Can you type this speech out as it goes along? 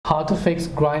How to fix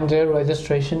Grindr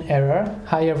registration error.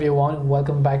 Hi everyone,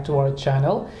 welcome back to our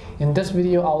channel. In this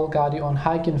video I will guide you on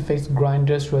how you can fix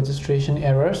Grindr's registration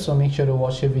error, so make sure to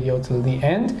watch the video till the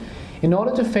end. In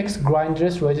order to fix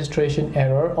Grindr's registration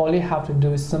error, all you have to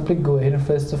do is simply go ahead and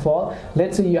first of all,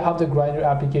 let's say you have the Grindr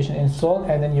application installed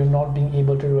and then you're not being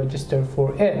able to register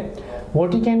for it.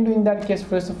 What you can do in that case,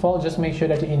 first of all, just make sure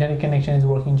that your internet connection is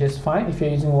working just fine. If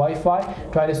you're using Wi-Fi,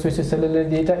 try to switch to cellular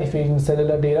data. If you're using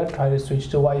cellular data, try to switch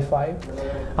to Wi-Fi.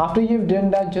 After you've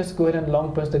done that, just go ahead and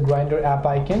long press the Grindr app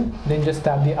icon, then just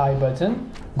tap the I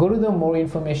button. Go to the More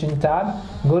Information tab,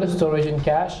 go to Storage and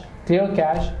Cache, clear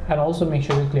cache, and also make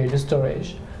sure to clear the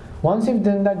storage. Once you've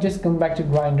done that, just come back to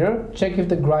Grindr, check if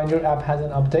the Grindr app has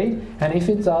an update, and if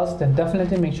it does, then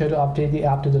definitely make sure to update the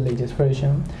app to the latest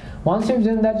version. Once you've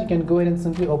done that, you can go ahead and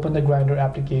simply open the Grindr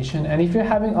application, and if you're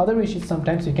having other issues,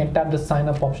 sometimes you can tap the sign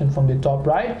up option from the top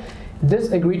right.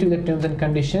 Just agree to the terms and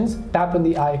conditions, tap on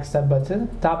the I accept button,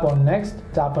 tap on next,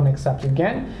 tap on accept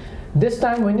again. This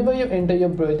time, whenever you enter your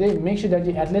birthday, make sure that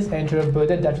you at least enter a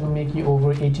birthday that will make you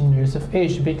over 18 years of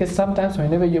age, because sometimes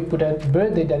whenever you put a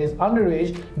birthday that is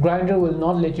underage, Grindr will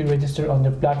not let you register on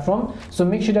the platform. So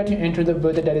make sure that you enter the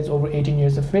birthday that is over 18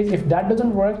 years of age. If that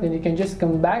doesn't work, then you can just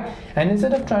come back, and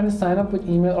instead of trying to sign up with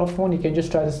email or phone, you can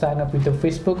just try to sign up with your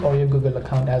Facebook or your Google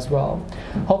account as well.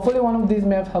 Hopefully one of these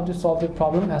may have helped you solve the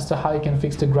problem as to how you can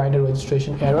fix the Grindr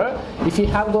registration error. If you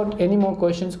have got any more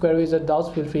questions, queries or doubts,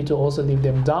 feel free to also leave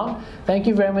them down. Thank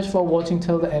you very much for watching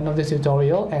till the end of this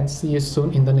tutorial, and see you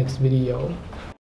soon in the next video.